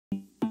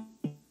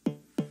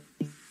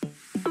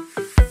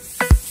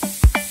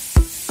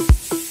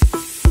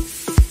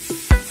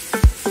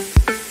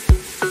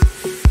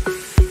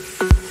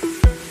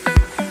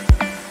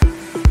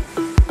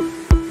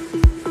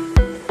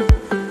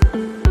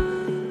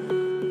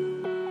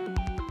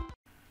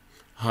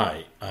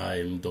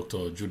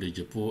Dr. Jude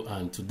Jepo,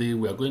 and today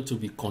we are going to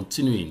be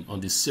continuing on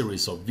the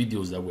series of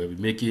videos that we'll be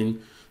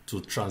making to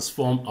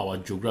transform our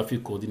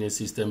geographic coordinate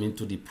system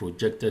into the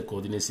projected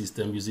coordinate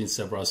system using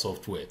several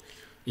software.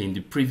 In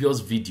the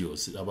previous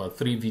videos, about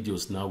 3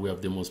 videos now, we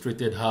have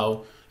demonstrated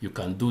how you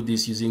can do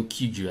this using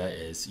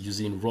QGIS,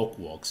 using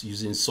RockWorks,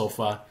 using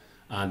SOFA,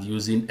 and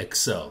using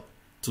Excel.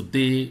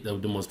 Today, the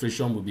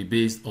demonstration will be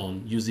based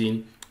on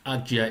using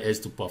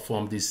ArcGIS to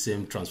perform this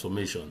same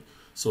transformation.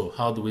 So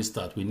how do we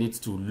start? We need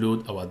to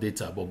load our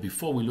data, but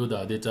before we load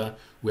our data,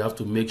 we have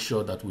to make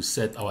sure that we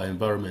set our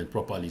environment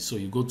properly. So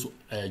you go to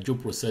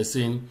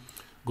geoprocessing,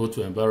 go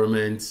to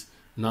environment.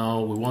 Now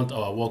we want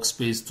our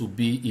workspace to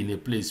be in a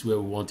place where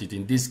we want it.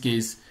 In this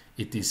case,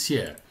 it is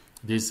here,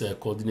 this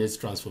coordinates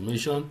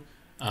transformation,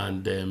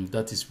 and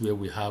that is where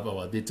we have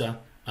our data,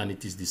 and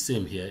it is the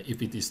same here.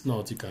 If it is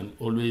not, you can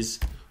always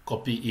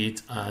copy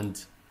it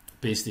and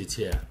paste it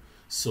here.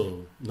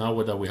 So now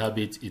that we have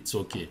it, it's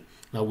okay.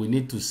 Now we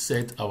need to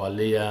set our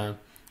layer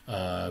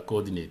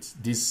coordinates.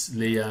 This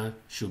layer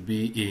should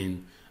be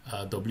in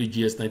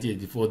WGS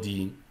 1984,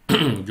 the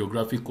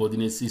geographic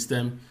coordinate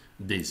system,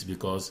 this,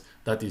 because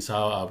that is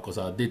how because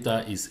our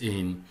data is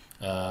in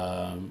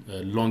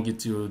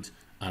longitude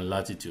and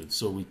latitude.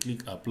 So we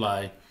click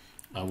apply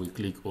and we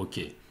click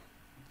OK.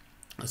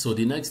 So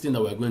the next thing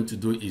that we're going to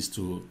do is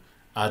to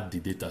add the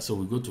data. So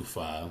we go to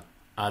file,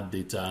 add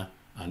data,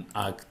 and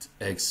add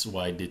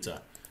XY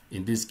data.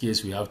 In this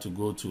case, we have to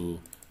go to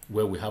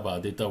where we have our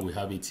data. We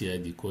have it here,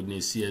 the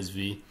coordinate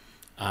CSV,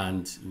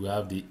 and we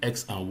have the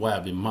X and Y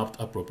have been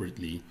mapped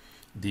appropriately.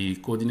 The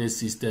coordinate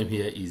system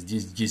here is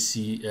this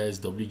GCS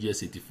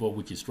WGS 84,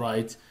 which is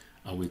right,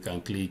 and we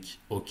can click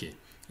OK.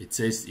 It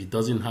says it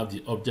doesn't have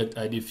the object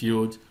ID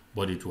field,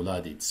 but it will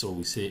add it. So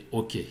we say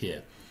OK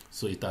here.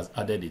 So it has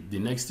added it. The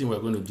next thing we're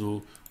going to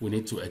do, we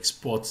need to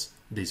export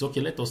this. Okay,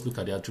 let us look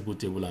at the attribute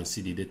table and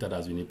see the data that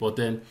has been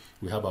imported.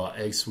 We have our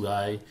X,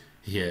 Y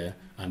here,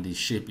 and the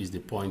shape is the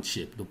point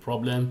shape. The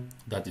problem,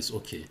 that is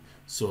okay.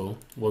 So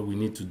what we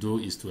need to do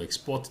is to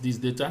export this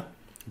data.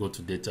 Go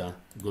to data,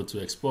 go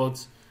to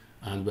export,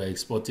 and we're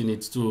exporting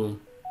it to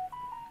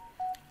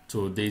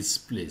this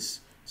place.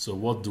 So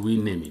what do we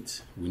name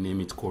it? We name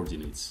it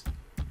coordinates,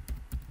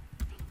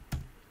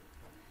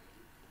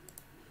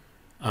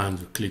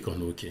 and click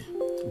on OK.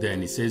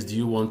 Then it says, do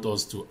you want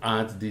us to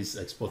add this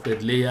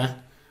exported layer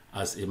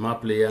as a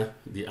map layer?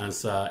 The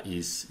answer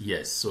is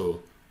yes.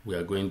 So we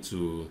are going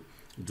to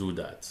do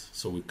that.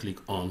 So we click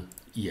on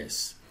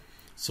yes.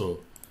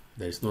 So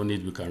there is no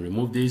need, we can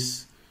remove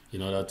this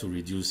in order to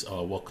reduce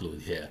our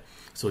workload here.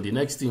 So the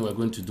next thing we're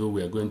going to do,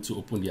 we are going to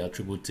open the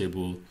attribute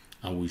table,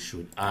 and we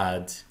should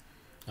add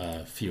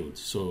field.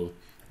 So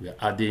we are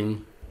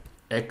adding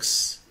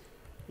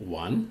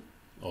X1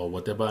 or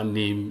whatever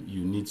name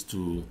you need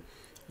to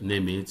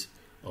name it,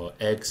 or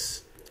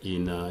X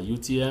in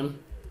UTM,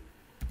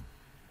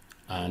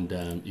 and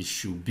it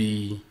should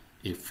be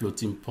a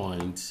floating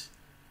point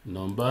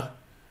number,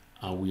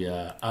 and we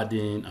are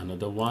adding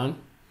another one,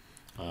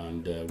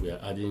 and we are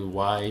adding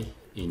Y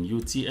in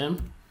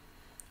UTM,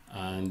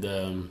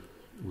 and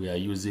we are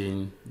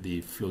using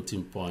the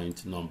floating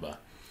point number.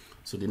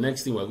 So the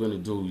next thing we're going to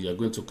do, we are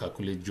going to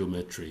calculate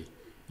geometry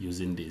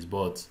using this,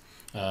 but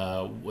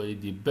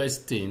the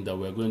best thing that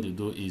we're going to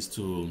do is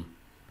to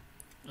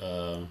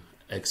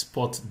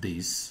export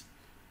this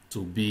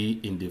to be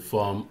in the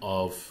form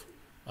of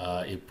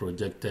a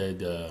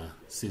projected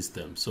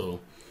system. So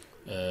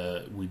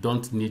we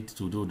don't need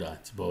to do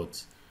that,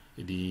 but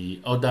the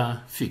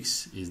other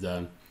fix is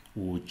that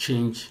we will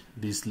change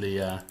this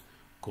layer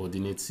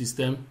coordinate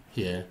system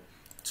here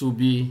to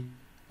be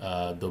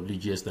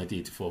WGS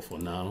 1984 for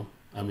now.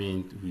 I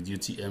mean, with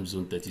UTM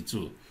zone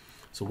 32.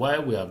 So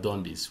while we have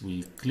done this,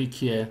 we click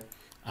here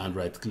and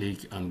right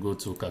click and go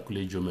to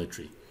calculate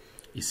geometry.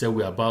 It said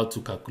we're about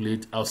to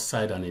calculate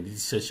outside an edit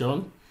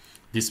session.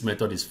 This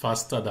method is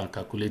faster than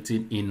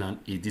calculating in an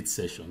edit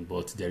session,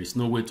 but there is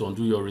no way to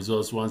undo your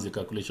results once the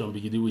calculation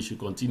begins. We should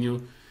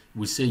continue.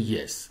 We say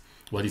yes,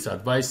 but it's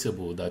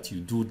advisable that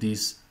you do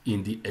this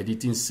in the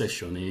editing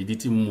session, in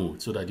editing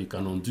mode, so that you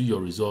can undo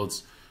your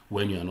results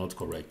when you are not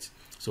correct.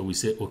 So we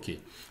say okay.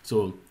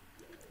 So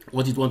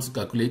what it wants to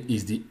calculate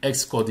is the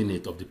X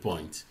coordinate of the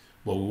point,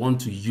 but we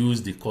want to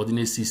use the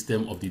coordinate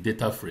system of the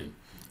data frame,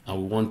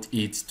 and we want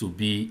it to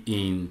be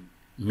in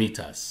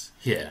meters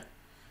here.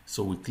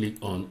 So we click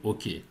on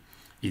OK.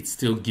 It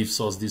still gives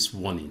us this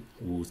warning.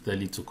 We will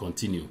tell it to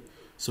continue.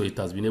 So it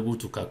has been able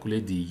to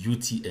calculate the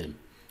UTM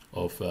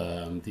of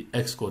the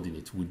X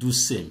coordinate. We do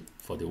same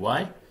for the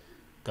Y.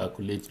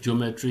 Calculate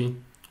geometry.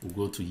 We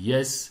go to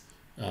yes.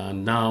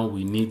 And now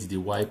we need the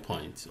Y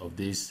point of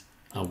this,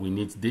 and we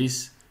need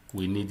this.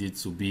 We need it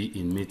to be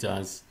in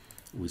meters.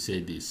 We say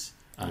this,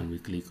 and we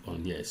click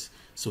on yes.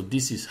 So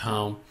this is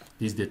how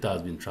this data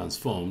has been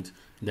transformed.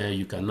 Then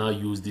you can now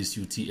use this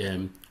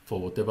UTM for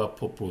whatever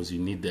purpose you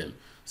need them.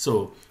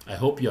 So I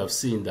hope you have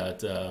seen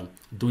that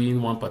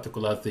doing one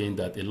particular thing,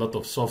 that a lot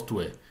of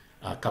software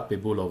are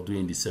capable of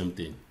doing the same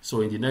thing.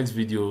 So in the next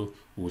video,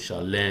 we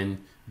shall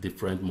learn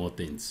different more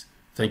things.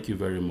 Thank you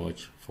very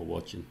much for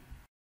watching.